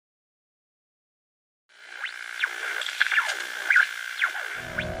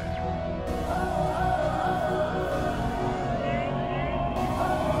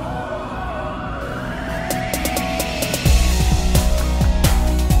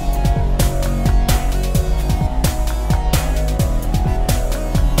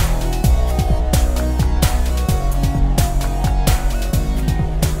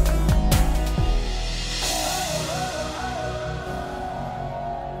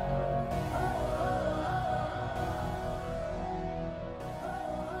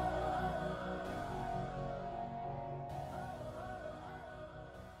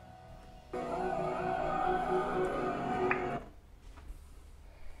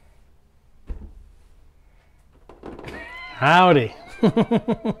Howdy.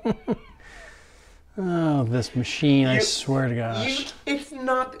 Oh, this machine, I swear to gosh. It's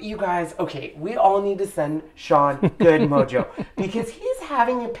not, you guys, okay, we all need to send Sean good mojo because he's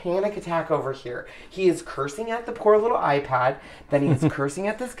having a panic attack over here. He is cursing at the poor little iPad, then he's cursing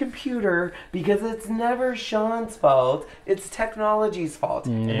at this computer because it's never Sean's fault, it's technology's fault.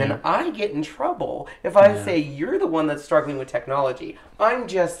 Yeah. And then I get in trouble if I say you're the one that's struggling with technology. I'm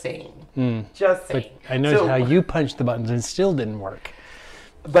just saying. Just saying. But I noticed how you punched the buttons and it still didn't work.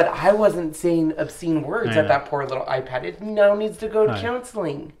 But I wasn't saying obscene words at that poor little iPad. It now needs to go to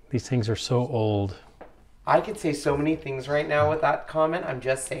counseling. These things are so old. I could say so many things right now with that comment. I'm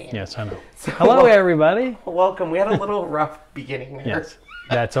just saying. Yes, I know. So, hello, everybody. Welcome. We had a little rough beginning there. Yes,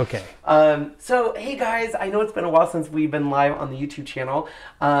 that's okay. So, hey, guys. I know it's been a while since we've been live on the YouTube channel.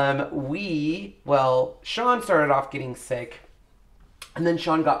 Sean started off getting sick. And then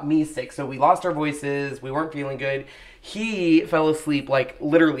Sean got me sick. So we lost our voices. We weren't feeling good. He fell asleep like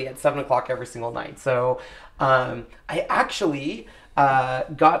literally at 7 o'clock every single night. So I actually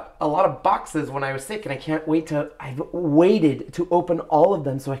got a lot of boxes when I was sick. And I can't wait to, I've waited to open all of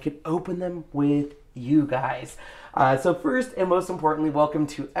them so I could open them with you guys. So first and most importantly, welcome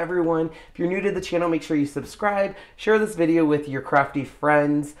to everyone. If you're new to the channel, make sure you subscribe, share this video with your crafty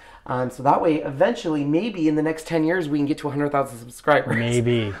friends. So that way, eventually, maybe in the next 10 years, we can get to 100,000 subscribers.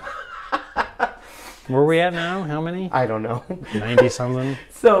 Maybe. Where are we at now? How many? I don't know. 90 something.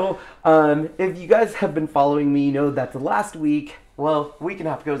 So if you guys have been following me, you know that the last week, well, a week and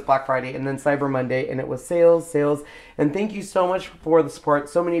a half ago was Black Friday and then Cyber Monday, and it was sales. And thank you so much for the support.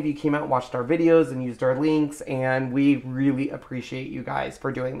 So many of you came out and watched our videos and used our links, and we really appreciate you guys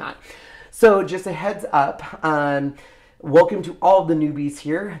for doing that. So just a heads up, welcome to all the newbies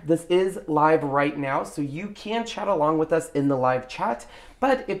here. This is live right now, so you can chat along with us in the live chat.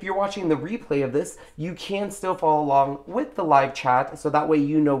 But if you're watching the replay of this, you can still follow along with the live chat, so that way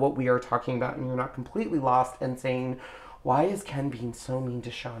you know what we are talking about and you're not completely lost and saying, why is Ken being so mean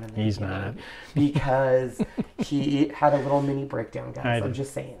to Sean? He's not. Because he had a little mini breakdown, guys. I'm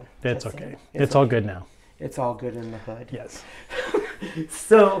just saying. That's okay. It's all good now. It's all good in the hood. Yes.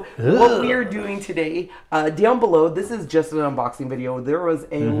 So what we are doing today, down below, this is just an unboxing video. There was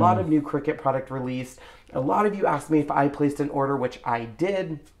a lot of new Cricut product released. A lot of you asked me if I placed an order, which I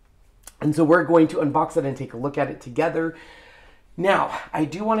did. And so we're going to unbox it and take a look at it together. Now, I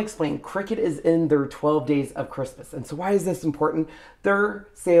do want to explain, Cricut is in their 12 days of Christmas. And so why is this important? Their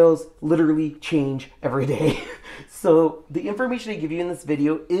sales literally change every day. So the information I give you in this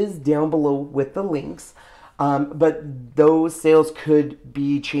video is down below with the links. But those sales could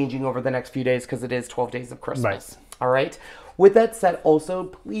be changing over the next few days because it is 12 days of Christmas. Right. All right. With that said, also,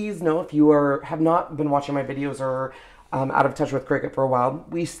 please know if you have not been watching my videos or out of touch with Cricut for a while,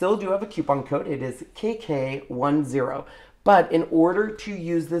 we still do have a coupon code. It is KK10. But in order to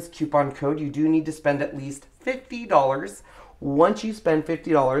use this coupon code, you do need to spend at least $50. Once you spend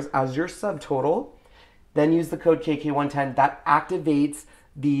 $50 as your subtotal, then use the code KK110. That activates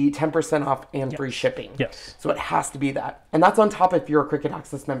the 10% off and free shipping. Yes. So it has to be that. And that's on top if you're a Cricut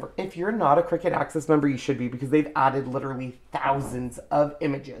Access member. If you're not a Cricut Access member, you should be, because they've added literally thousands of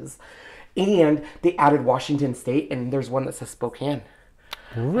images. And they added Washington State, and there's one that says Spokane.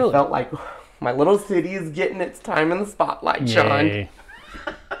 Really? I felt like my little city is getting its time in the spotlight, Sean.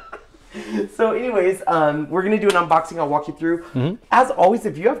 So anyways, we're going to do an unboxing. I'll walk you through. As always,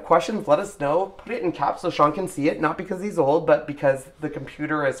 if you have questions, let us know. Put it in caps so Sean can see it. Not because he's old, but because the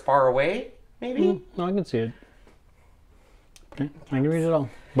computer is far away, maybe? No, I can see it. I can read it all.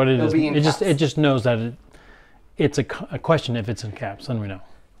 But it just knows that it's a question if it's in caps. Then we know.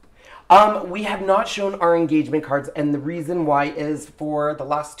 We have not shown our engagement cards, and the reason why is for the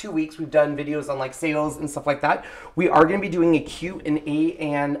last 2 weeks we've done videos on like sales and stuff like that. We are going to be doing a Q&A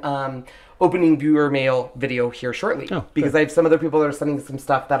and opening viewer mail video here shortly, because I have some other people that are sending some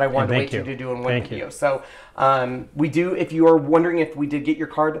stuff that I want to wait to do in one video. So we do, if you are wondering if we did get your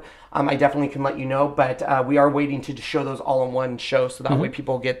card, I definitely can let you know, but we are waiting to show those all in one show, so that way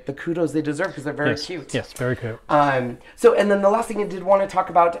people get the kudos they deserve, because they're very cute. Yes, very cute. So, and then the last thing I did want to talk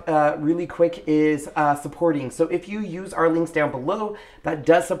about really quick is supporting. So if you use our links down below, that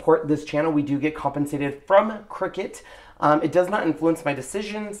does support this channel. We do get compensated from Cricut. It does not influence my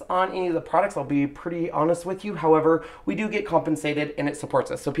decisions on any of the products, I'll be pretty honest with you. However, we do get compensated and it supports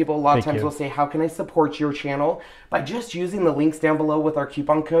us. So people a lot of times will say, how can I support your channel? By just using the links down below with our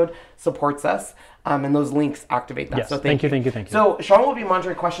coupon code supports us. And those links activate that. Yes, so thank you. So Sean will be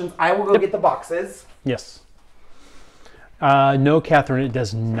monitoring questions. I will go get the boxes. Yes. No, Catherine, it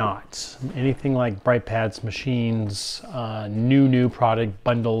does not. Anything like bright pads, machines, new product,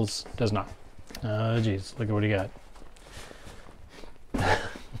 bundles, does not. Geez, look at what you got.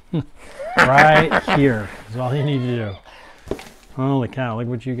 Right here is all you need to do. Holy cow, look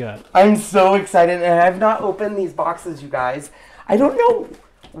what you got. I'm so excited, and I've not opened these boxes, you guys. I don't know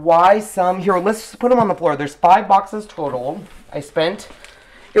why some... Here, let's put them on the floor. There's 5 boxes total.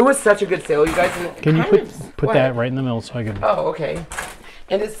 It was such a good sale, you guys. And can you put that right in the middle so I can... Oh, okay.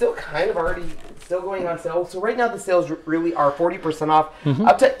 And it's still kind of already still going on sale. So right now the sales really are 40% off,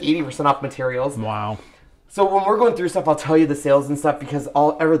 up to 80% off materials. Wow. So when we're going through stuff, I'll tell you the sales and stuff because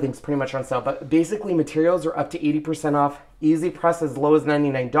everything's pretty much on sale. But basically, materials are up to 80% off. Easy press as low as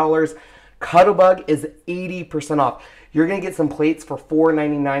 $99. Cuttlebug is 80% off. You're gonna get some plates for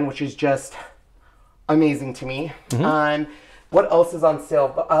 $4.99, which is just amazing to me. What else is on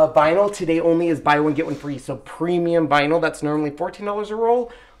sale? Vinyl today only is buy one get one free. So premium vinyl that's normally $14 a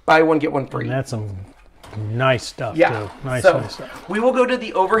roll, buy one get one free. And that's some nice stuff, too. Nice stuff. We will go to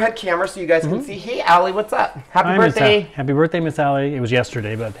the overhead camera so you guys can see. Hey, Allie, what's up? Happy birthday. Happy birthday, Miss Allie. It was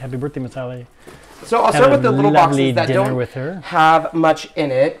yesterday, but happy birthday, Miss Allie. So I'll start with the little boxes that don't with her. have much in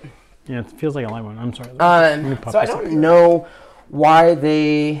it. Yeah, it feels like a light one. I'm sorry. So I don't know why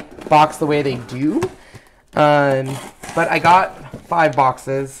they box the way they do. But I got 5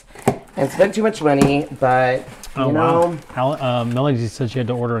 boxes and spent too much money, but... You know. Wow. Melody said she had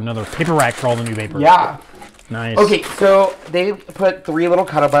to order another paper rack for all the new paper. Yeah. Nice. Okay, so they put 3 little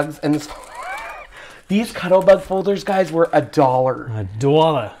Cuttlebugs in this. These Cuttlebug folders, guys, were $1.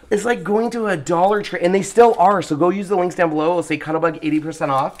 $1. It's like going to a Dollar Tree, and they still are. So go use the links down below. It'll say Cuttlebug 80%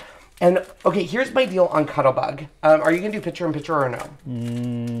 off. And okay, here's my deal on Cuttlebug. Are you gonna do picture in picture or no?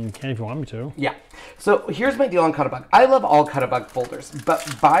 Can if you want me to. Yeah. So here's my deal on Cuttlebug. I love all Cuttlebug folders, but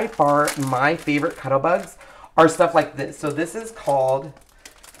by far my favorite Cuttlebugs are stuff like this. So this is called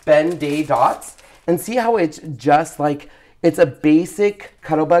Ben Day Dots. And see how it's just like, it's a basic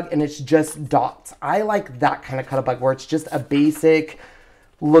Cuttlebug and it's just dots. I like that kind of Cuttlebug where it's just a basic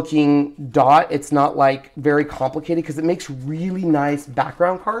looking dot. It's not like very complicated because it makes really nice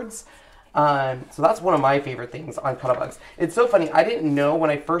background cards. So that's one of my favorite things on Cuttlebugs. It's so funny. I didn't know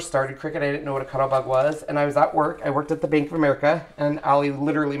when I first started Cricut, I didn't know what a Cuttlebug was. And I was at work. I worked at the Bank of America and Allie,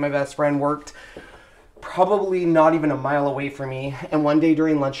 literally my best friend, worked probably not even a mile away from me. And one day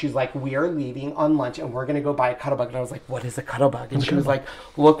during lunch, she's like, we are leaving on lunch and we're going to go buy a Cuttlebug. And I was like, what is a Cuttlebug? And she was like,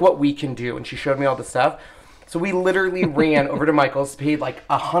 look what we can do. And she showed me all the stuff. So we literally ran over to Michael's, paid like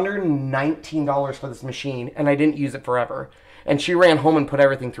 $119 for this machine. And I didn't use it forever. And she ran home and put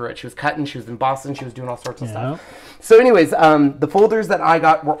everything through it. She was cutting, she was in Boston, she was doing all sorts of stuff. So anyways, the folders that I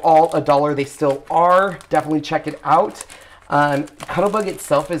got were all $1. They still are. Definitely check it out. Cuttlebug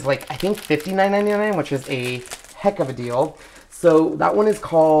itself is like, I think $59.99, which is a heck of a deal. So that one is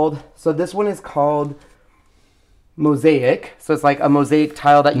called, this one is called Mosaic. So it's like a mosaic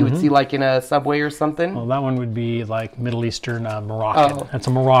tile that you would see like in a Subway or something. Well, that one would be like Middle Eastern Moroccan. Oh. That's a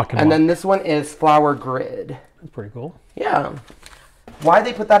Moroccan And one. then this one is Flower Grid. That's pretty cool. Yeah. Why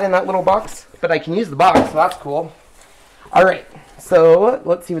they put that in that little box? But I can use the box, so that's cool. All right, so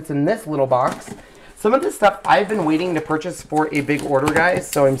let's see what's in this little box. Some of this stuff I've been waiting to purchase for a big order, guys,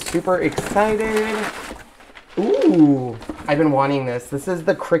 so I'm super excited. Ooh, I've been wanting this. This is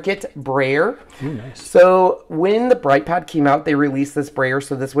the Cricut brayer. Ooh, nice. So when the BrightPad came out, they released this brayer,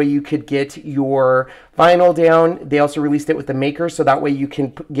 so this way you could get your vinyl down. They also released it with the maker, so that way you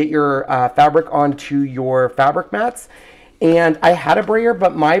can get your fabric onto your fabric mats. And I had a brayer,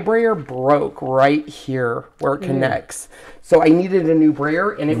 but my brayer broke right here where it connects. So I needed a new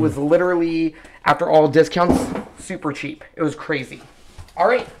brayer, and it was literally, after all discounts, super cheap. It was crazy. All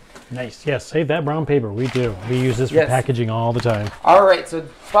right. Nice. Yes, save that brown paper. We do. We use this for packaging all the time. All right, so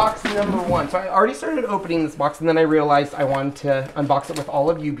box number 1. So I already started opening this box, and then I realized I wanted to unbox it with all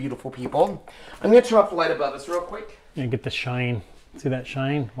of you beautiful people. I'm going to turn off the light above us real quick. You get the shine. See that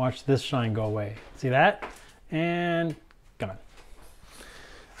shine? Watch this shine go away. See that? And gone.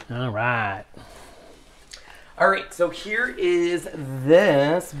 All right. All right, so here is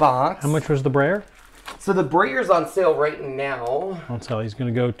this box. How much was the brayer? So the brayer's on sale right now. On sale. He's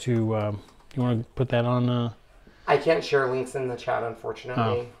going to go to, you want to put that on? I can't share links in the chat, unfortunately.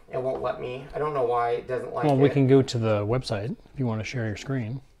 Oh. It won't let me. I don't know why it doesn't like it. Well, we can go to the website if you want to share your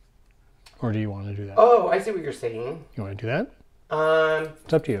screen. Or do you want to do that? Oh, I see what you're saying. You want to do that?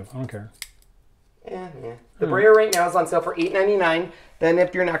 It's up to you. I don't care. Yeah. The brayer right now is on sale for $8.99. Then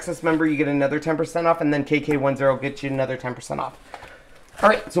if you're an Access member, you get another 10% off. And then KK10 gets you another 10% off. All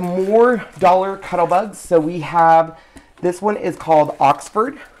right, so more dollar Cuttlebugs. So we have, this one is called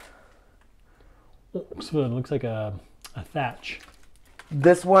Oxford. So it looks like a thatch.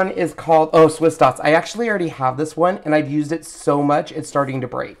 This one is called, Swiss Dots. I actually already have this one, and I've used it so much, it's starting to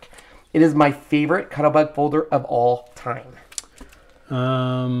break. It is my favorite Cuttlebug folder of all time.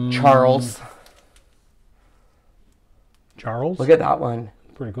 Charles. Charles? Look at that one.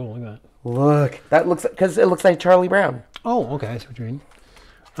 Pretty cool. Look at that. Look. That looks, because it looks like Charlie Brown. Oh, okay. I see what you mean.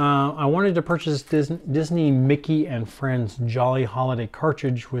 I wanted to purchase Disney Mickey and Friends Jolly Holiday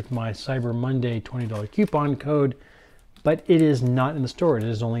cartridge with my Cyber Monday $20 coupon code, but it is not in the store. It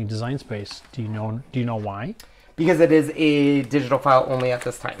is only Design Space. Do you know why? Because it is a digital file only at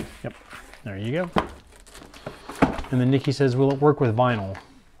this time. Yep. There you go. And then Nikki says, will it work with vinyl?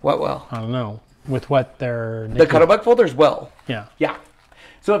 What will? I don't know. With what they're... The Cuttlebug folders will. Yeah. Yeah.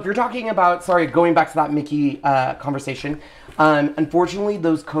 So if you're talking about, sorry, going back to that Mickey conversation, unfortunately,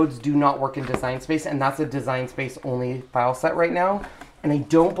 those codes do not work in Design Space, and that's a Design Space only file set right now. And I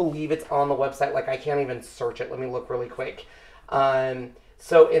don't believe it's on the website. Like, I can't even search it. Let me look really quick.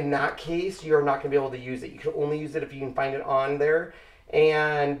 So in that case, you're not going to be able to use it. You can only use it if you can find it on there.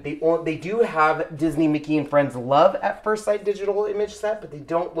 And they do have Disney Mickey and Friends Love at First Sight digital image set, but they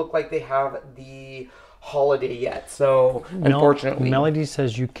don't look like they have the holiday yet. So unfortunately, Melody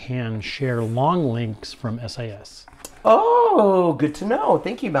says you can share long links from SAS. Oh, good to know.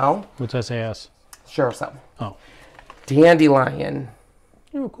 Thank you, Mel. What's SAS? Sure. So. Oh. Dandelion.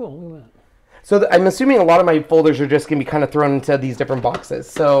 Oh, cool. Look at that. So I'm assuming a lot of my folders are just going to be kind of thrown into these different boxes.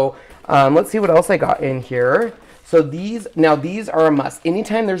 So let's see what else I got in here. So these are a must.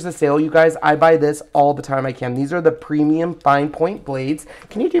 Anytime there's a sale, you guys, I buy this all the time I can. These are the premium fine point blades.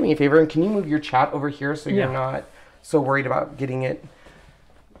 Can you do me a favor and can you move your chat over here so you're not so worried about getting it?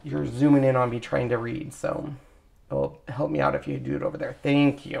 You're zooming in on me trying to read, so it'll help me out if you do it over there.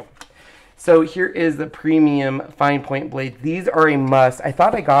 Thank you. So here is the premium fine point blades. These are a must. I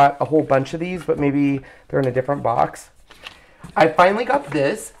thought I got a whole bunch of these, but maybe they're in a different box. I finally got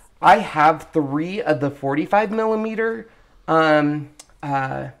this. I have 3 of the 45mm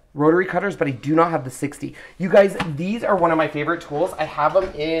rotary cutters, but I do not have the 60. You guys, these are one of my favorite tools. I have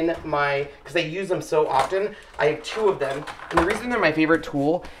them in my, because I use them so often. I have 2 of them. And the reason they're my favorite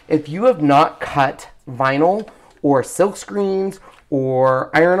tool, if you have not cut vinyl or silk screens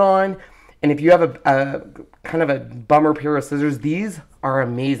or iron-on, and if you have a kind of a bummer pair of scissors, these are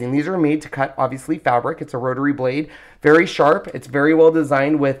amazing. These are made to cut, obviously, fabric. It's a rotary blade. Very sharp. It's very well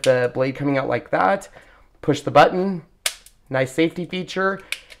designed with the blade coming out like that. Push the button. Nice safety feature.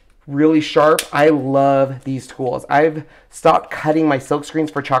 Really sharp. I love these tools. I've stopped cutting my silk screens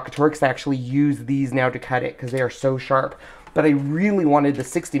for chocolate because I actually use these now to cut it because they are so sharp. But I really wanted the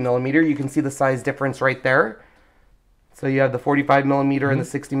 60mm. You can see the size difference right there. So you have the 45mm and the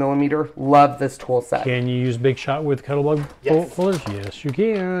 60mm. Love this tool set. Can you use Big Shot with Cuttlebug folders? Yes, you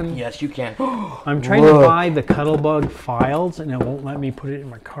can. Yes, you can. I'm trying to buy the Cuttlebug files, and it won't let me put it in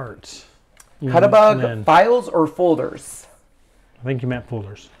my cart. Cuttlebug files or folders? I think you meant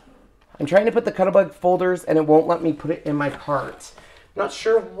folders. I'm trying to put the Cuttlebug folders, and it won't let me put it in my cart. Not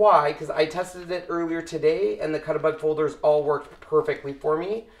sure why, because I tested it earlier today, and the Cuttlebug folders all worked perfectly for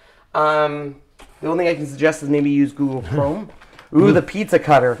me. The only thing I can suggest is maybe use Google Chrome. Ooh, the pizza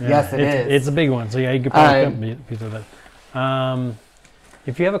cutter. Yeah, yes, it is. It's a big one, so yeah, you could probably cut a piece of that.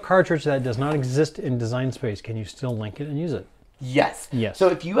 If you have a cartridge that does not exist in Design Space, can you still link it and use it? Yes. Yes. So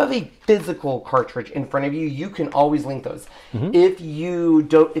if you have a physical cartridge in front of you, you can always link those. If you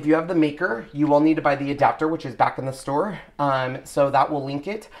have the maker, you will need to buy the adapter, which is back in the store. So that will link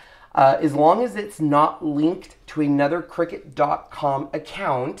it. As long as it's not linked to another Cricut.com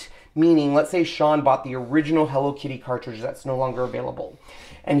account, meaning let's say Sean bought the original Hello Kitty cartridge that's no longer available,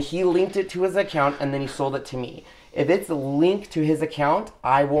 and he linked it to his account and then he sold it to me. If it's linked to his account,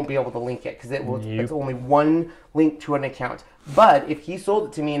 I won't be able to link it because it's only one link to an account. But if he sold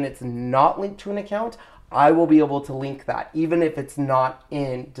it to me and it's not linked to an account, I will be able to link that, even if it's not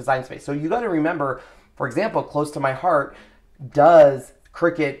in Design Space. So you got to remember, for example, close to my heart does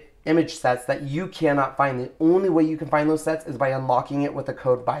Cricut image sets that you cannot find. The only way you can find those sets is by unlocking it with a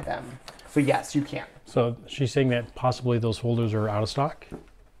code by them. So yes, you can. So she's saying that possibly those folders are out of stock?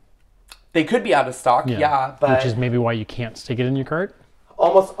 They could be out of stock, yeah, but... Which is maybe why you can't stick it in your cart?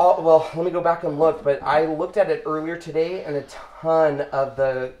 Almost all, well, let me go back and look, but I looked at it earlier today and a ton of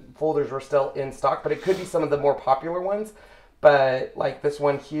the folders were still in stock, but it could be some of the more popular ones. But like this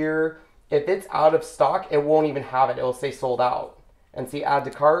one here, if it's out of stock, it won't even have it. It will say sold out. And see, add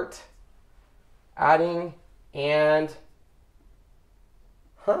to cart, adding, and,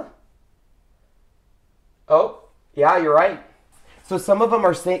 oh, yeah, you're right. So some of them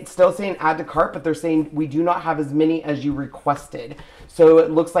are still saying add to cart, but they're saying we do not have as many as you requested. So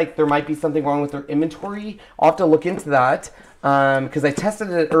it looks like there might be something wrong with their inventory. I'll have to look into that. because I tested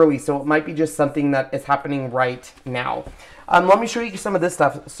it early, so it might be just something that is happening right now. Let me show you some of this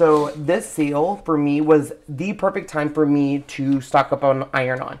stuff. So this sale for me was the perfect time for me to stock up on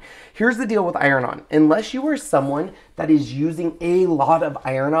iron-on. Here's the deal with iron-on. Unless you are someone that is using a lot of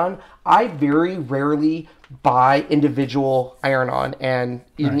iron-on, I very rarely buy individual iron-on and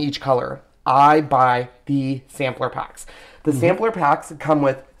in each color. I buy the sampler packs. The sampler packs come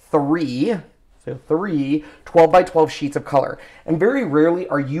with three 12 by 12 sheets of color. And very rarely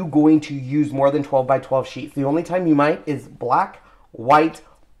are you going to use more than 12 by 12 sheets. The only time you might is black, white,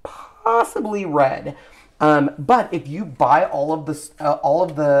 possibly red. But if you buy all of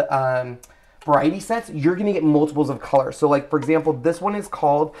the variety sets, you're going to get multiples of color. So like, for example, this one is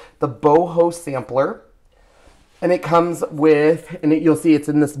called the Boho Sampler. And it comes with, you'll see it's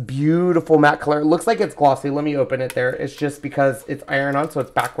in this beautiful matte color. It looks like it's glossy. Let me open it there. It's just because it's iron-on, so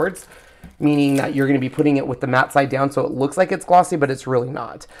it's backwards, meaning that you're going to be putting it with the matte side down, so it looks like it's glossy, but it's really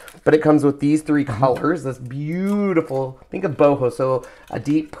not. But it comes with these three colors, this beautiful, think of boho, so a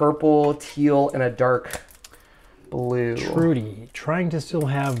deep purple, teal, and a dark blue. Trudy, trying to still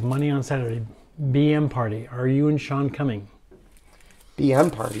have money on Saturday. BM party. Are you and Sean coming?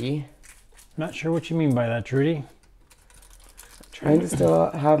 BM party? Not sure what you mean by that, Trudy. Trying to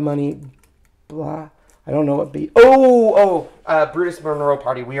still have money, blah. I don't know what Brutus Monroe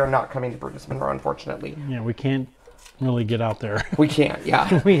party. We are not coming to Brutus Monroe, unfortunately. Yeah, we can't really get out there. We can't,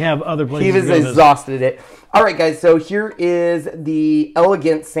 yeah. We have other places He was exhausted it. All right, guys, so here is the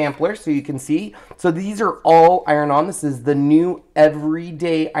Elegant Sampler, so you can see. So these are all iron-on. This is the new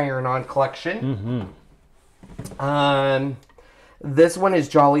Everyday Iron-On collection. This one is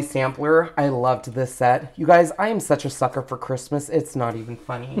Jolly Sampler. I loved this set. You guys, I am such a sucker for Christmas. It's not even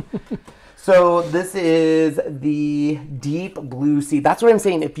funny. So this is the Deep Blue Sea. That's what I'm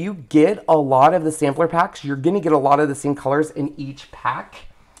saying. If you get a lot of the sampler packs, you're going to get a lot of the same colors in each pack.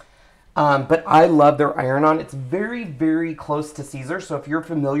 But I love their iron-on. It's very, very close to Siser. So if you're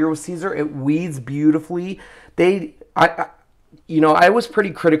familiar with Siser, it weeds beautifully. I was pretty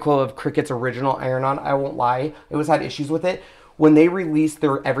critical of Cricut's original iron-on. I won't lie. I always had issues with it. When they released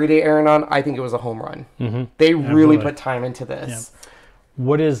their Everyday iron-on, I think it was a home run. They really put time into this. Yeah.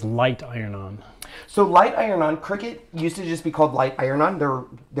 What is light iron-on? So light iron-on, Cricut used to just be called light iron-on,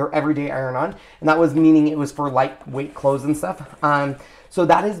 their Everyday iron-on, and that was meaning it was for lightweight clothes and stuff. So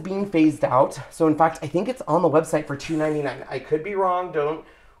that is being phased out. So in fact, I think it's on the website for $2.99. I could be wrong, don't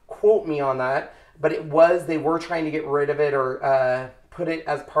quote me on that, but they were trying to get rid of it or put it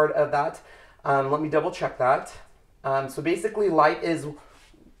as part of that. Let me double check that. So basically light is,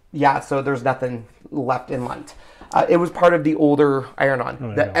 so there's nothing left in light. It was part of the older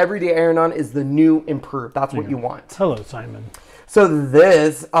iron-on. The Everyday iron-on is the new improved. That's what you want. Hello, Simon. So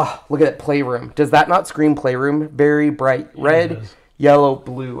this, look at that Playroom. Does that not scream Playroom? Very bright red, yellow,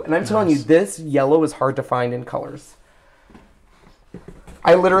 blue. And I'm telling you, this yellow is hard to find in colors.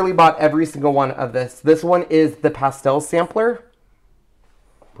 I literally bought every single one of this. This one is the Pastel Sampler.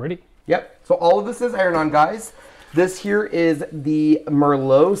 Pretty. Yep. So all of this is iron-on, guys. This here is the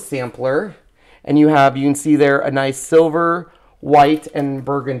Merlot Sampler. And you can see there a nice silver, white, and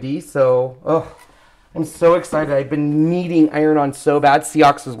burgundy. So, I'm so excited. I've been needing iron-on so bad.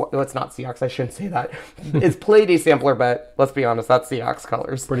 Seox is, well, it's not Seox, I shouldn't say that. It's Playday Sampler, but let's be honest, that's Seox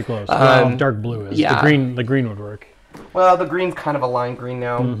colors. Pretty close. Well, dark blue is. Yeah. The green would work. Well, the green's kind of a lime green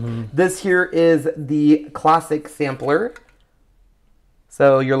now. This here is the Classic Sampler.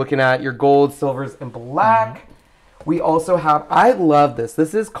 So you're looking at your gold, silvers, and black. We also have, I love this.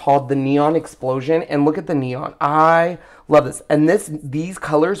 This is called the Neon Explosion. And look at the neon. I love this. And these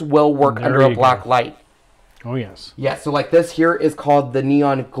colors will work under a black light. Oh, yes. Yeah, so like this here is called the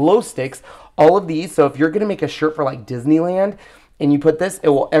Neon Glow Sticks. All of these, so if you're going to make a shirt for like Disneyland and you put this,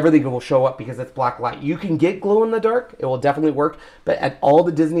 everything will show up because it's black light. You can get glow in the dark. It will definitely work. But at all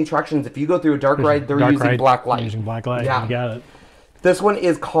the Disney attractions, if you go through a dark ride, they're using black light. Using black light. Yeah. You got it. This one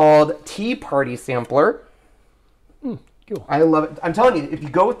is called Tea Party Sampler. Cool. I love it. I'm telling you, if you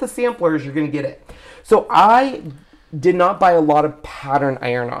go with the samplers, you're going to get it. So I did not buy a lot of pattern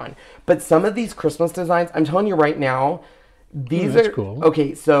iron-on, but some of these Christmas designs, I'm telling you right now, these are cool.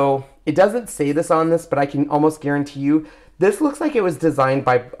 Okay, so it doesn't say this on this, but I can almost guarantee you, this looks like it was designed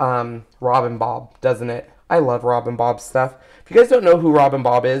by Rob and Bob, doesn't it? I love Rob and Bob's stuff. If you guys don't know who Rob and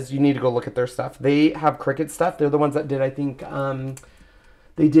Bob is, you need to go look at their stuff. They have Cricut stuff. They're the ones that did, I think,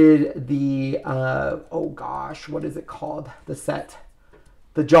 they did the, oh gosh, what is it called? The set.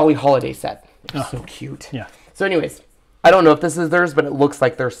 The Jolly Holiday set. It's so cute. Yeah. So anyways, I don't know if this is theirs, but it looks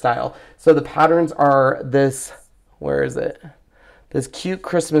like their style. So the patterns are this, where is it? This cute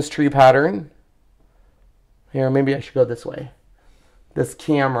Christmas tree pattern. Here, maybe I should go this way. this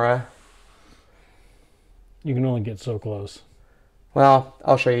camera. You can only get so close. Well,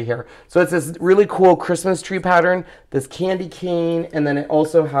 I'll show you here. So it's this really cool Christmas tree pattern, this candy cane, and then it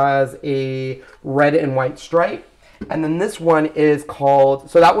also has a red and white stripe. And then this one is called,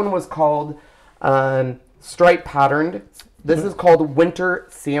 so that one was called stripe patterned. This is called Winter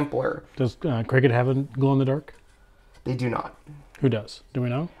Sampler. Does Cricut have a glow in the dark? They do not. Who does? Do we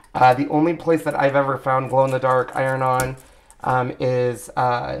know? The only place that I've ever found glow in the dark iron-on is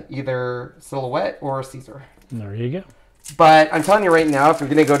either Silhouette or Siser. There you go. But I'm telling you right now, if you're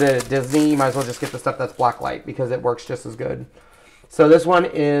going to go to Disney, you might as well just get the stuff that's black light because it works just as good. So this one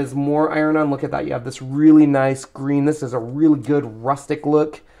is more iron-on. Look at that. You have this really nice green. This is a really good rustic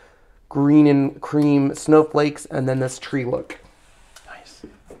look. Green and cream snowflakes, and then this tree look. Nice.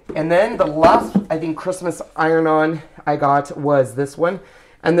 And then the last, I think, Christmas iron-on I got was this one.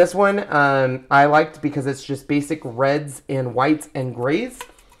 And this one I liked because it's just basic reds and whites and grays.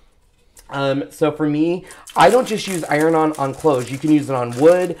 So for me, I don't just use iron-on on clothes. You can use it on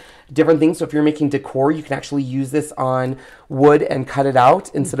wood, different things. So if you're making decor, you can actually use this on wood and cut it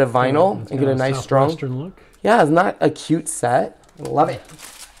out instead of vinyl and get a nice strong look. Yeah, isn't that a cute set? I love it.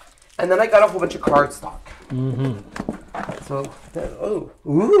 And then I got a whole bunch of cardstock. So,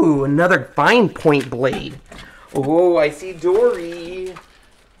 ooh, another fine point blade. Oh, I see Dory.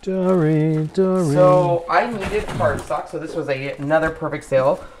 Dory. So I needed cardstock, so this was another perfect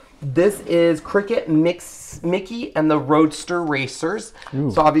sale. This is Cricut Mix Mickey and the Roadster Racers. Ooh.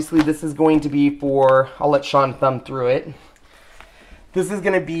 So obviously this is going to be for, I'll let Sean thumb through it. This is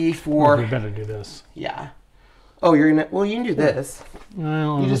going to be for... We better do this. Yeah. Oh, you're going to, well, you can do this.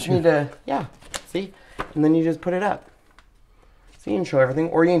 Well, you just need to, yeah, see? And then you just put it up. So you can show everything,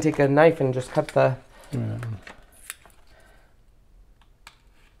 or you can take a knife and just cut the...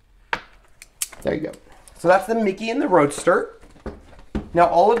 There you go. So that's the Mickey and the Roadster. Now,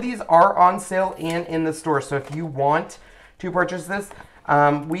 all of these are on sale and in the store. So if you want to purchase this,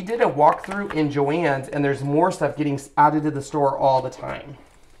 we did a walkthrough in Joann's, and there's more stuff getting added to the store all the time.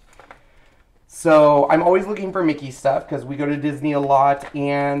 So I'm always looking for Mickey stuff because we go to Disney a lot,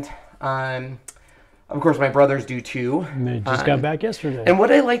 and of course my brothers do too. And they just got back yesterday. And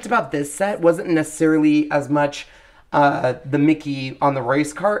what I liked about this set wasn't necessarily as much the Mickey on the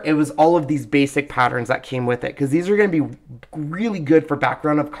race car. It was all of these basic patterns that came with it, because these are going to be really good for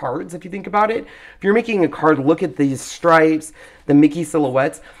background of cards if you think about it. If you're making a card, look at these stripes, the Mickey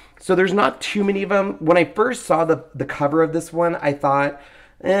silhouettes. So there's not too many of them. When I first saw the cover of this one, I thought,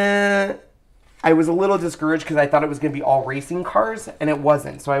 I was a little discouraged because I thought it was going to be all racing cars, and it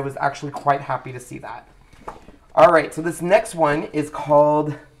wasn't. So I was actually quite happy to see that. All right, so this next one is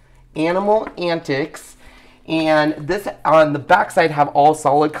called Animal Antics. And this, on the back side, have all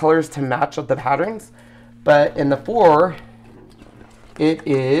solid colors to match with the patterns. But in the fore, it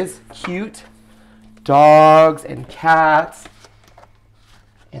is cute dogs and cats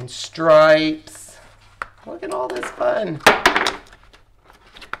and stripes. Look at all this fun.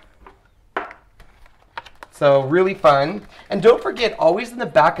 So really fun. And don't forget, always in the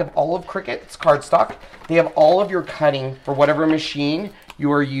back of all of Cricut's cardstock, they have all of your cutting for whatever machine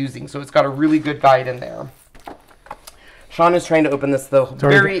you are using. So it's got a really good guide in there. Sean is trying to open this the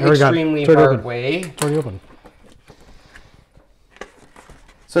very extremely hard way. It's already open.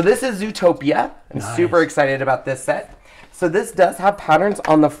 So this is Zootopia. I'm super excited about this set. So this does have patterns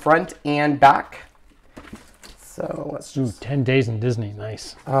on the front and back. So let's just... 10 days in Disney.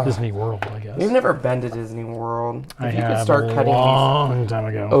 Nice. Disney World, I guess. We've never been to Disney World. I have a long time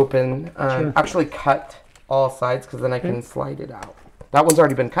ago. Open. Actually cut all sides, because then I can slide it out. That one's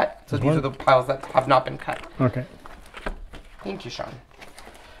already been cut. So these are the piles that have not been cut. Okay. Thank you, Sean.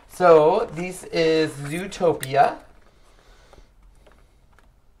 So this is Zootopia.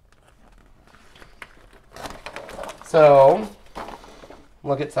 So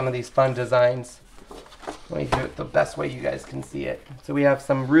look at some of these fun designs. Let me do it the best way you guys can see it. So we have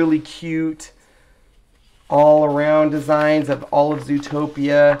some really cute all around designs of all of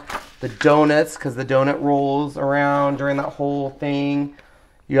Zootopia. The donuts, because the donut rolls around during that whole thing.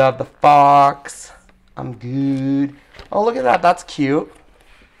 You have the fox. I'm good. Oh, look at that. That's cute.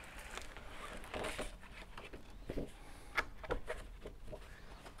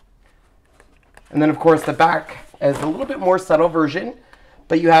 And then, of course, the back is a little bit more subtle version,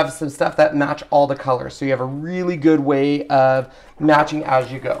 but you have some stuff that match all the colors. So you have a really good way of matching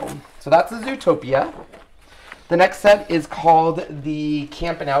as you go. So that's the Zootopia. The next set is called the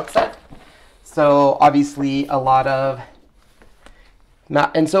Campin' Out set. So obviously a lot of...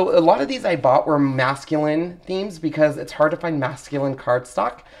 And so a lot of these I bought were masculine themes because it's hard to find masculine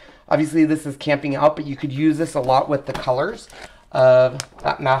cardstock. Obviously this is camping out, but you could use this a lot with the colors. of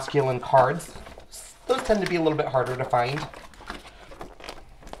masculine cards. Those tend to be a little bit harder to find.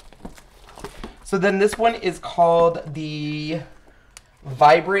 So then this one is called the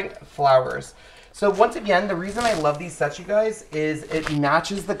Vibrant Flowers. So once again, the reason I love these sets, you guys, is it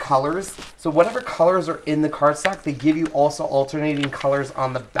matches the colors. So whatever colors are in the cardstock, they give you also alternating colors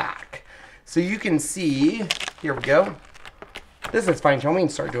on the back. So you can see, here we go. This is fine. Can we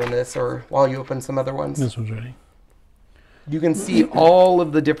start doing this, or while you open some other ones? This one's ready. You can see all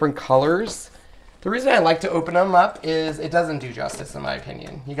of the different colors. The reason I like to open them up is it doesn't do justice, in my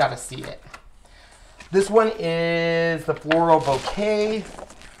opinion. You got to see it. This one is the Floral Bouquet.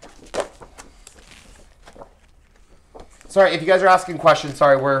 Sorry, if you guys are asking questions,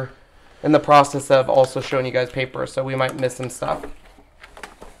 sorry, we're in the process of also showing you guys paper, so we might miss some stuff.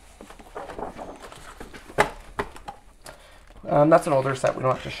 That's an older set. We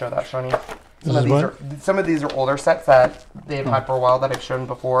don't have to show that, Shani. Some of these are older sets that they've had for a while that I've shown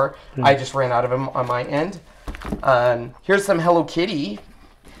before. I just ran out of them on my end. Here's some Hello Kitty.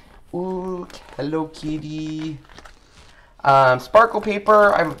 Ooh, Hello Kitty. Sparkle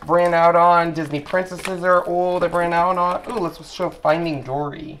paper I've ran out on. Disney princesses are old. I've ran out on. Ooh, let's show Finding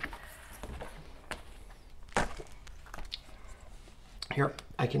Dory. Here,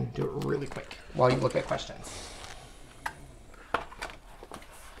 I can do it really quick while you look at questions.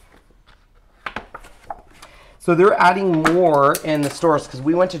 So they're adding more in the stores because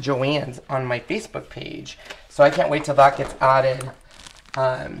we went to Joann's on my Facebook page. So I can't wait till that gets added.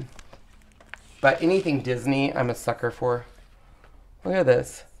 But anything Disney, I'm a sucker for. Look at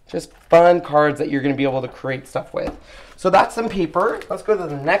this. Just fun cards that you're going to be able to create stuff with. So that's some paper. Let's go to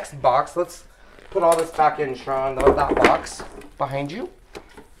the next box. Let's put all this back in, Sean. That box behind you.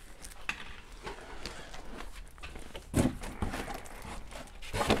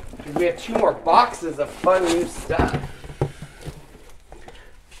 We have 2 more boxes of fun new stuff.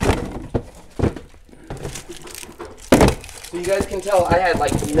 So you guys can tell I had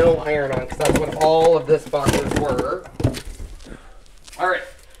like no iron on because that's what all of this boxes were. All right,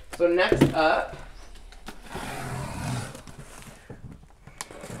 so next up,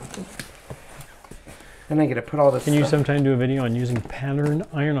 then I get to put all this. Can you sometime do a video on using pattern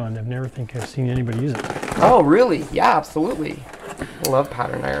iron-on? I've never think I've seen anybody use it. Oh, really? Yeah, absolutely. I love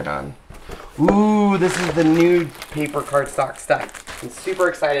pattern iron-on. Ooh, this is the new paper cardstock stuff. I'm super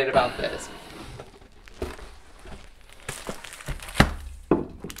excited about this.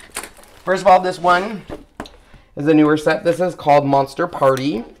 First of all, this one is a newer set. This is called Monster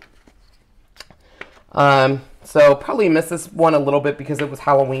Party. So probably missed this one a little bit because it was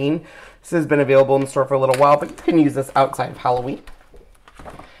Halloween. This has been available in the store for a little while, but you can use this outside of Halloween.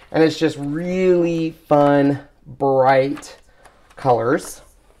 And it's just really fun, bright colors.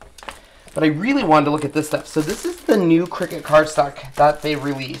 But I really wanted to look at this stuff. So this is the new Cricut cardstock that they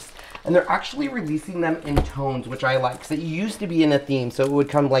released. And they're actually releasing them in tones, which I like. So it used to be in a theme. So it would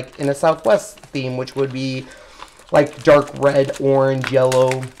come like in a Southwest theme, which would be like dark red, orange, yellow.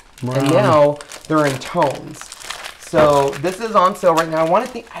 Wow. And now they're in tones. So this is on sale right now. I want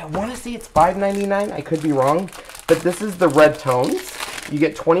to say it's $5.99. I could be wrong. But this is the red tones. You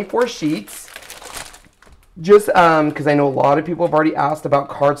get 24 sheets. Just because I know a lot of people have already asked about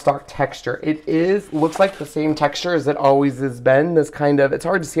cardstock texture. It looks like the same texture as it always has been. This kind of, it's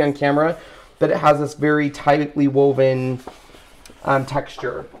hard to see on camera, but it has this very tightly woven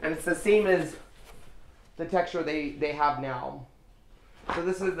texture. And it's the same as the texture they have now. So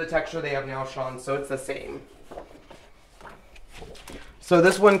this is the texture they have now, Sean, so it's the same. So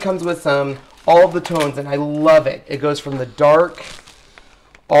this one comes with all of the tones, and I love it. It goes from the dark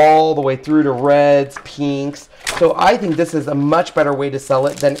all the way through to reds, pinks. So I think this is a much better way to sell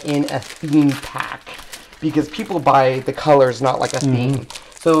it than in a theme pack, because people buy the colors, not like a theme.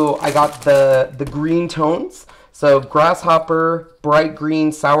 So I got the green tones. So grasshopper, bright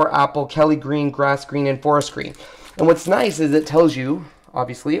green, sour apple, Kelly green, grass green, and forest green. And what's nice is it tells you,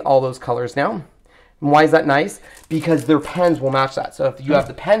 obviously, all those colors now. And why is that nice? Because their pens will match that. So if you have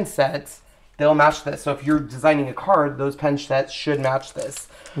the pen sets, they'll match this. So if you're designing a card, those pen sets should match this.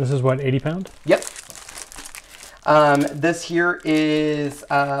 This is what, 80 pound? Yep. This here is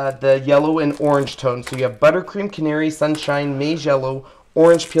the yellow and orange tone. So you have buttercream, canary, sunshine, maize yellow,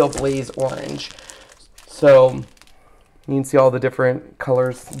 orange peel, blaze orange. So you can see all the different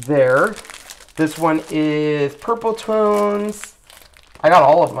colors there. This one is purple tones. I got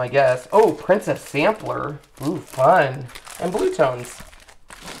all of them, I guess. Oh, Princess Sampler. Ooh, fun. And blue tones.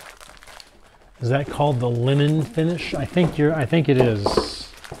 Is that called the linen finish? I think it is.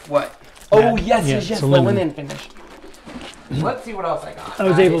 What? Oh, yes, the linen finish. Let's see what else I got. I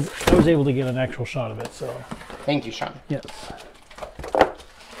was able to get an actual shot of it, so. Thank you, Sean. Yes.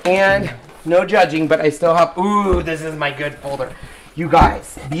 And no judging, but I still have, ooh, this is my good folder. You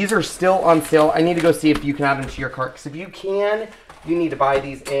guys, these are still on sale. I need to go see if you can add them to your cart. Because if you can, you need to buy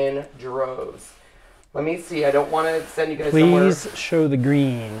these in droves. Let me see. I don't want to send you guys somewhere. Please show the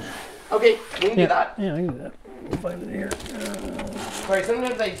green. Okay, we can do that. Yeah, I can do that. We'll find it here. Sorry,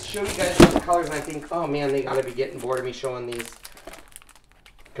 sometimes I show you guys those colors and I think, oh man, they gotta be getting bored of me showing these.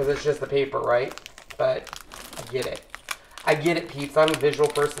 Because it's just the paper, right? But I get it. I get it, peeps. I'm a visual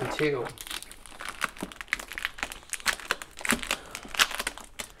person too.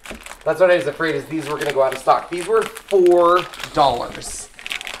 That's what I was afraid is these were gonna go out of stock. These were $4.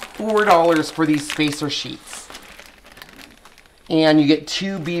 $4 for these spacer sheets. And you get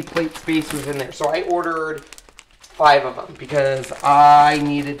 2 B-plate spacers in there. So I ordered 5 of them because I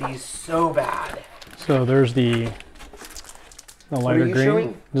needed these so bad. So there's the lighter green.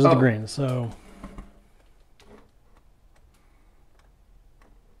 Showing? This is the green. So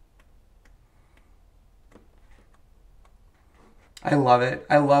I love it.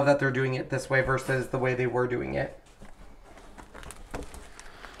 I love that they're doing it this way versus the way they were doing it.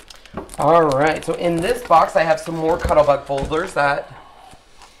 All right, so in this box, I have some more Cuttlebug folders that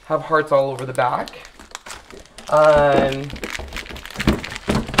have hearts all over the back. I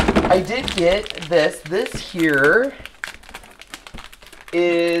did get this. This here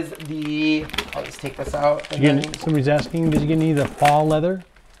is the, I'll just take this out. Somebody's asking, did you get any of the fall leather?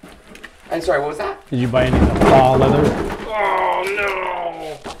 I'm sorry, what was that? Did you buy any of the fall leather? Oh,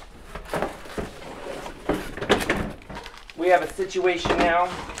 no. We have a situation now.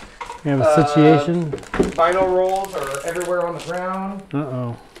 We have a situation. Vinyl rolls are everywhere on the ground.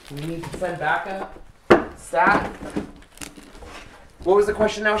 Uh-oh. We need to send backup. Stat. What was the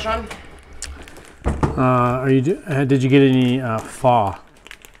question now, Sean? Did you get any fall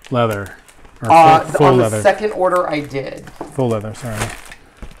leather? Or full on leather? The second order, I did. Full leather, sorry.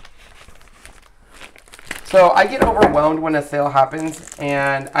 So I get overwhelmed when a sale happens,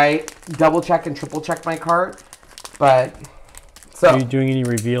 and I double check and triple check my cart. But so, are you doing any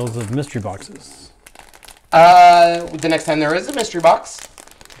reveals of mystery boxes? The next time there is a mystery box.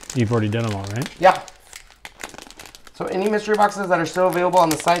 You've already done them all, right? Yeah. So any mystery boxes that are still available on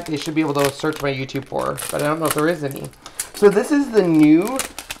the site, they should be able to search my YouTube for. But I don't know if there is any. So this is the new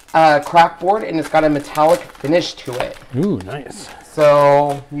craft board, and it's got a metallic finish to it. Ooh, nice.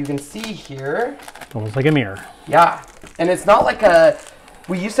 So you can see here. Almost like a mirror. Yeah, and it's not like a.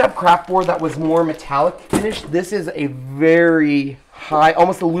 We used to have craft board that was more metallic finish. This is a very high,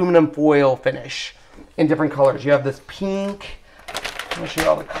 almost aluminum foil finish in different colors. You have this pink. Let me show you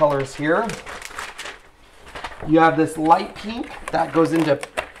all the colors here. You have this light pink that goes into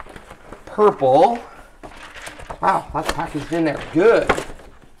purple. Wow, that's packaged in there. Good.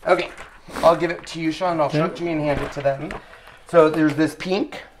 Okay, I'll give it to you, Sean. I'll show it to you and hand it to them. So there's this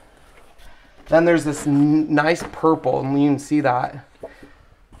pink. Then there's this nice purple, and you can see that.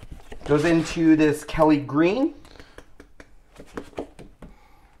 Goes into this Kelly green.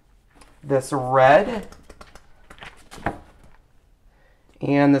 This red.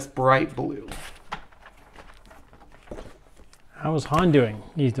 And this bright blue. How is Han doing?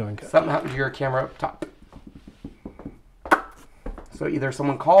 He's doing good. Something happened to your camera up top. So either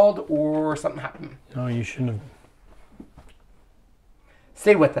someone called or something happened. No, you shouldn't have.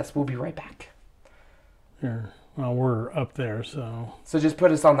 Stay with us. We'll be right back. Here. Well, we're up there, so. So just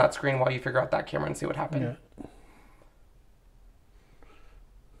put us on that screen while you figure out that camera and see what happened. Yeah.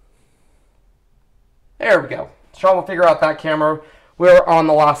 There we go. Sean will figure out that camera. We're on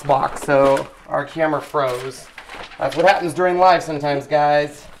the last box, so our camera froze. That's what happens during live sometimes,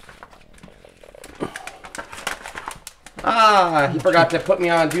 guys. Ah, he forgot to put me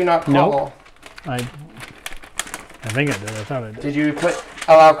on Do Not Call. Nope. I think I did. I thought I did. Did you put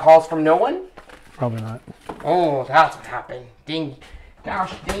allow calls from no one? Probably not. Oh, that's what happened. Ding.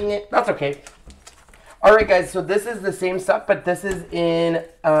 Gosh, dang it. That's okay. All right, guys. So this is the same stuff, but this is in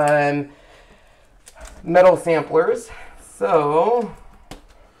metal samplers. So,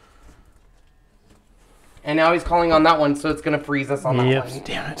 and now he's calling on that one, so it's going to freeze us on that one. Yep,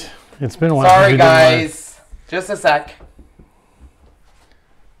 damn it. It's been a while. Sorry, guys. Just a sec.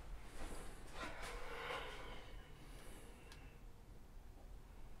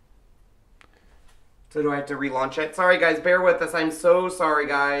 So do I have to relaunch it? Sorry, guys. Bear with us. I'm so sorry,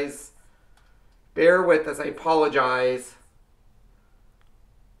 guys. Bear with us. I apologize.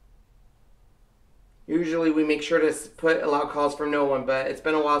 Usually we make sure to put allow calls from no one, but it's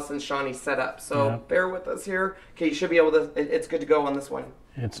been a while since Shawnee set up. So bear with us here. Okay, you should be able to, it's good to go on this one.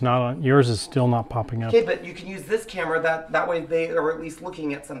 It's not on, yours is still not popping up. Okay, but you can use this camera, that way they are at least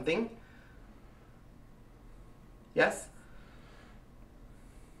looking at something. Yes?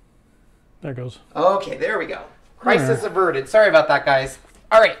 There it goes. Okay, there we go. Crisis averted. Sorry about that, guys.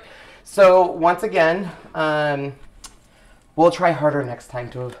 All right. So once again, we'll try harder next time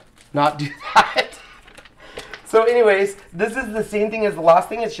to not do that. So anyways, this is the same thing as the last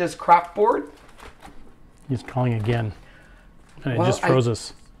thing. It's just craft board. He's calling again. And Well, it just froze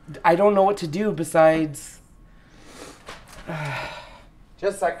us. I don't know what to do besides...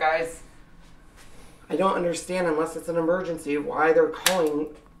 just a sec, guys. I don't understand, unless it's an emergency, why they're calling.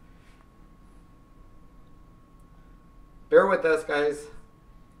 Bear with us, guys.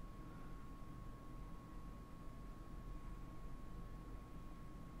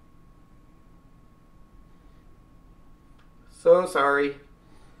 So sorry.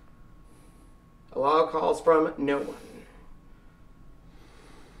 A lot of calls from no one.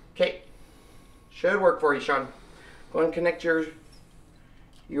 Okay. Should work for you, Sean. Go and connect your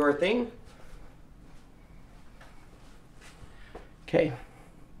thing. Okay.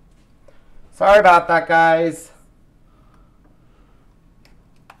 Sorry about that, guys.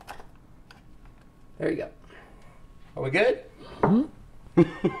 There you go. Are we good?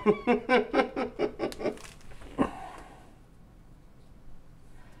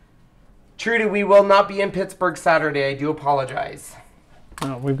 Trudy, we will not be in Pittsburgh Saturday. I do apologize.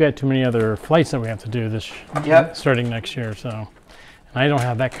 We've got too many other flights that we have to do this starting next year, so and I don't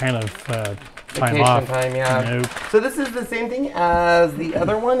have that kind of time off. Time, yeah. Nope. So this is the same thing as the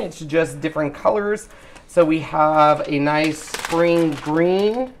other one. It's just different colors. So we have a nice spring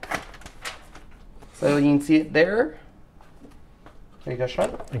green. So you can see it there. There you go,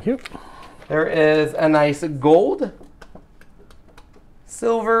 Sean. Thank you. There is a nice gold,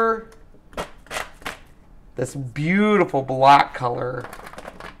 silver, this beautiful black color,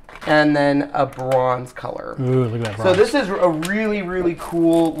 and then a bronze color. Ooh, look at that bronze. So this is a really, really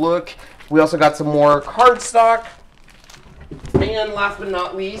cool look. We also got some more cardstock. And last but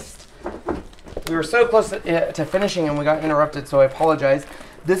not least, we were so close to finishing and we got interrupted, so I apologize.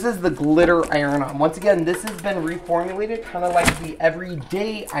 This is the glitter iron-on. Once again, this has been reformulated, kind of like the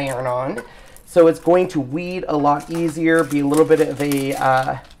everyday iron-on. So it's going to weed a lot easier, be a little bit of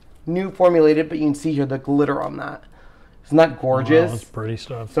a new formulated, but you can see here the glitter on that. Isn't that gorgeous? Wow, that's pretty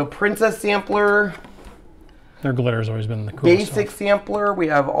stuff. So Princess Sampler. Their glitter's always been the coolest Basic stuff. Sampler. We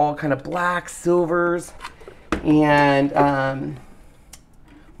have all kind of black, silvers. And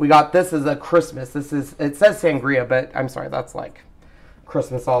we got this as a Christmas. This is, it says Sangria, but I'm sorry, that's like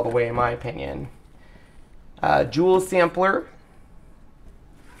Christmas all the way in my opinion. Jewel Sampler.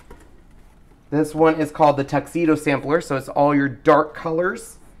 This one is called the Tuxedo Sampler, so it's all your dark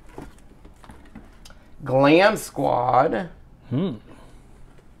colors. Glam Squad.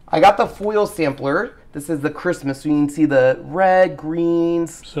 I got the foil sampler. This is the Christmas, so you can see the red,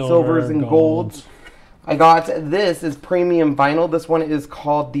 greens, silvers, and golds. I got this is premium vinyl. This one is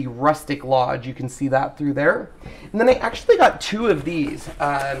called the Rustic Lodge. You can see that through there. And then I actually got two of these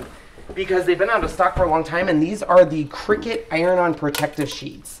because they've been out of stock for a long time, and these are the Cricut iron-on protective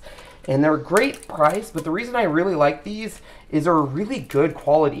sheets. And they're a great price, but the reason I really like these is they're really good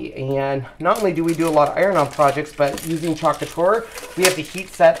quality. And not only do we do a lot of iron-on projects, but using Chalk Couture, we have to heat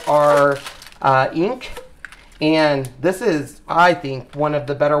set our ink. And this is, I think, one of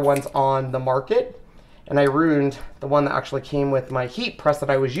the better ones on the market. And I ruined the one that actually came with my heat press that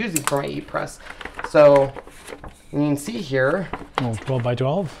I was using for my heat press. So you can see here. Oh, 12 by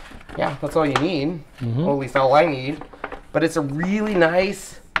 12? Yeah, that's all you need. Well, at least all I need. But it's a really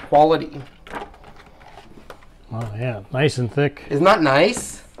nice quality. Oh yeah, nice and thick. Isn't that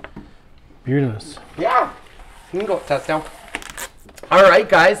nice? Beautiful. Yeah. You can go test now. All right,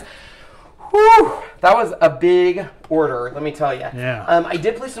 guys. Whew, that was a big order, let me tell you. Yeah. I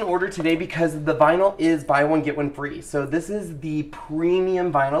did place an order today because the vinyl is buy one, get one free. So this is the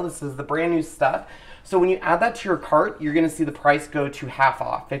premium vinyl. This is the brand new stuff. So when you add that to your cart, you're going to see the price go to half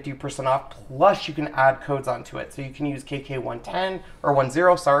off, 50% off, plus you can add codes onto it. So you can use KK110 or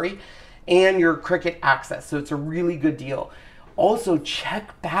 10, sorry, and your Cricut Access. So it's a really good deal. Also,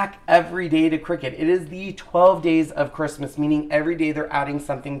 check back every day to Cricut. It is the 12 days of Christmas, meaning every day they're adding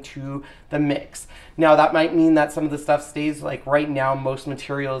something to the mix. Now, that might mean that some of the stuff stays, like right now, most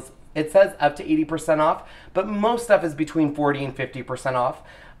materials, it says up to 80% off, but most stuff is between 40 and 50% off.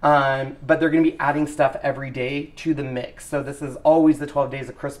 But they're going to be adding stuff every day to the mix. So this is always the 12 days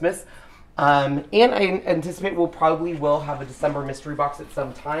of Christmas. And I anticipate we'll probably will have a December mystery box at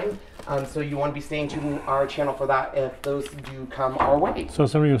some time. So you want to be staying tuned to our channel for that if those do come our way. So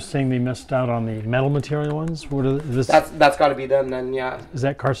somebody was saying they missed out on the metal material ones. What are this? That's got to be them then, yeah. Is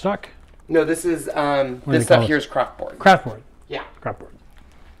that cardstock? No, this is this stuff here is craft board. Craft board. Yeah. Craft board.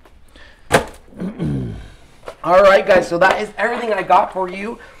 All right, guys. So that is everything I got for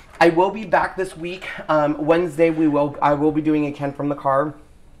you. I will be back this week. Wednesday, I will be doing a Ken from the car.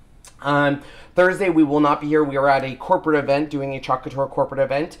 Thursday, we will not be here. We are at a corporate event, doing a Chalk Couture corporate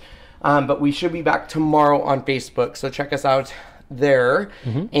event. But we should be back tomorrow on Facebook, so check us out there.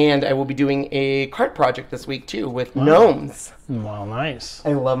 And I will be doing a card project this week too with gnomes. Wow, nice.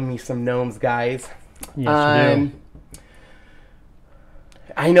 I love me some gnomes, guys. Yes, you do.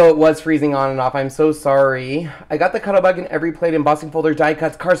 I know it was freezing on and off. I'm so sorry. I got the cuddle bug in every plate, embossing folder, die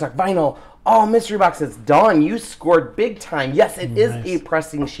cuts, cardstock, vinyl, all mystery boxes. Dawn, you scored big time. Yes, it is a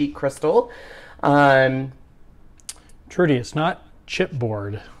pressing sheet crystal. Trudy, it's not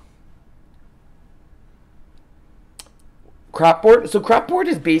chipboard. Craftboard. So craftboard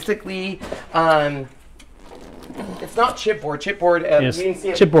is basically, it's not chipboard. Chipboard, Yes, you can see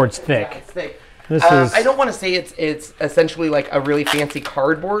it. chipboard's thick. Yeah, it's thick. This is. I don't want to say it's essentially like a really fancy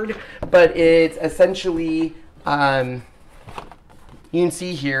cardboard, but it's essentially, you can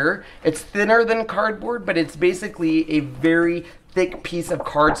see here, it's thinner than cardboard, but it's basically a very thick piece of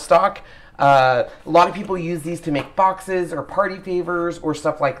cardstock. A lot of people use these to make boxes or party favors or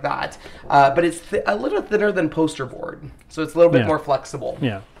stuff like that. But it's a little thinner than poster board, so it's a little bit more flexible.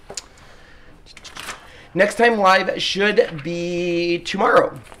 Yeah. Next time live should be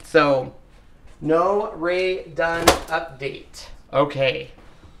tomorrow. So, no Ray done update. Okay.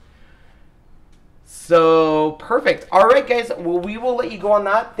 So, perfect. All right, guys. Well, we will let you go on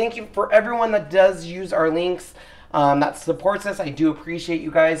that. Thank you for everyone that does use our links. That supports us. I do appreciate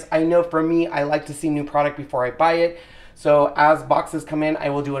you guys. I know for me, I like to see new product before I buy it. So as boxes come in, I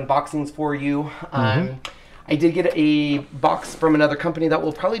will do unboxings for you. I did get a box from another company that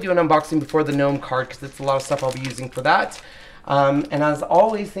will probably do an unboxing before the gnome card because it's a lot of stuff I'll be using for that. And as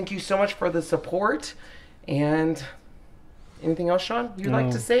always, thank you so much for the support. And anything else, Sean, you'd like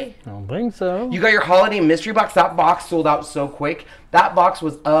to say? I don't think so. You got your holiday mystery box. That box sold out so quick. That box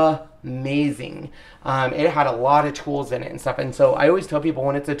was amazing. It had a lot of tools in it and stuff. And so I always tell people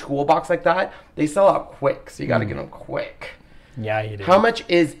when it's a tool box like that, they sell out quick. So you got to get them quick. Yeah, you do. How much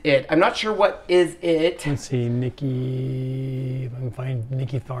is it? I'm not sure what is it. Let's see, Nikki. If I can find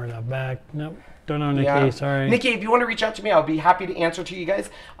Nikki far enough back. Nope. Don't know Nikki, sorry. Nikki, if you want to reach out to me, I'll be happy to answer to you guys.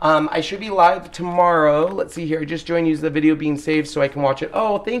 I should be live tomorrow. Let's see here. I just joined you. The video being saved so I can watch it.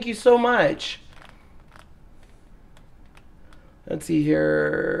 Oh, thank you so much. Let's see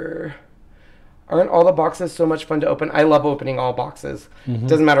here. Aren't all the boxes so much fun to open? I love opening all boxes.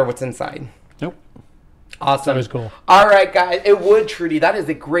 Doesn't matter what's inside. Nope. Awesome. That was cool. All right, guys. It would, Trudy. That is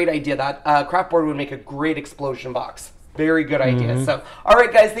a great idea. That craftboard would make a great explosion box. Very good idea. So, all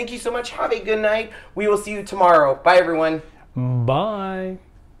right, guys. Thank you so much. Have a good night. We will see you tomorrow. Bye, everyone. Bye.